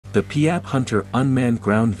The Piap Hunter Unmanned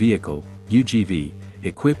Ground Vehicle, UGV,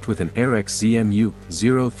 equipped with an Arex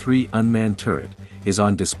ZMU-03 unmanned turret, is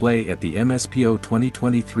on display at the MSPO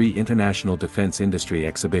 2023 International Defense Industry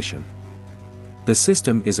Exhibition. The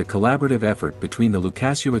system is a collaborative effort between the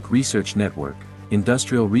Łukasiewicz Research Network,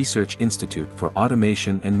 Industrial Research Institute for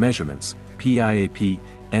Automation and Measurements, Piap,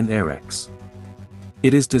 and Arex.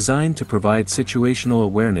 It is designed to provide situational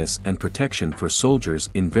awareness and protection for soldiers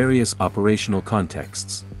in various operational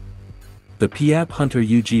contexts. The Piap Hunter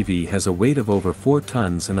UGV has a weight of over 4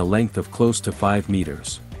 tons and a length of close to 5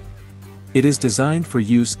 meters. It is designed for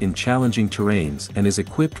use in challenging terrains and is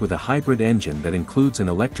equipped with a hybrid engine that includes an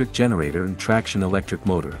electric generator and traction electric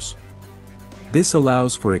motors. This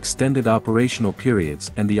allows for extended operational periods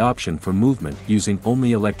and the option for movement using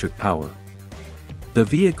only electric power. The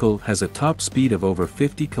vehicle has a top speed of over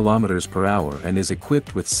 50 km per hour and is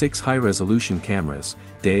equipped with 6 high-resolution cameras,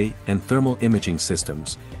 day and thermal imaging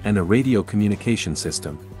systems, and a radio communication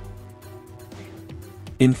system.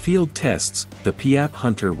 In field tests, the Piap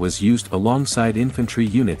Hunter was used alongside infantry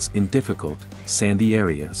units in difficult, sandy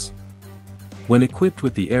areas. When equipped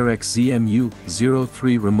with the Arex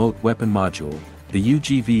ZMU-03 remote weapon module, the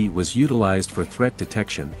UGV was utilized for threat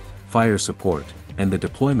detection, fire support, and the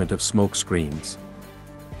deployment of smoke screens.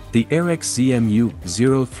 The Arex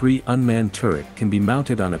ZMU-03 unmanned turret can be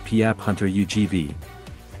mounted on a Piap Hunter UGV.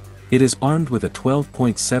 It is armed with a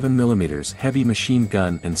 12.7 mm heavy machine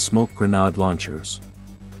gun and smoke grenade launchers.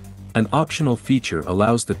 An optional feature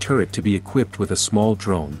allows the turret to be equipped with a small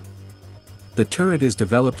drone. The turret is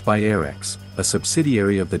developed by Arex, a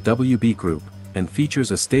subsidiary of the WB Group, and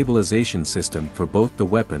features a stabilization system for both the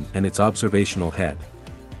weapon and its observational head.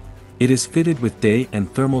 It is fitted with day and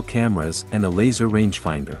thermal cameras and a laser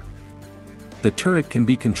rangefinder. The turret can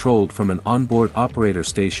be controlled from an onboard operator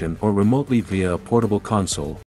station or remotely via a portable console.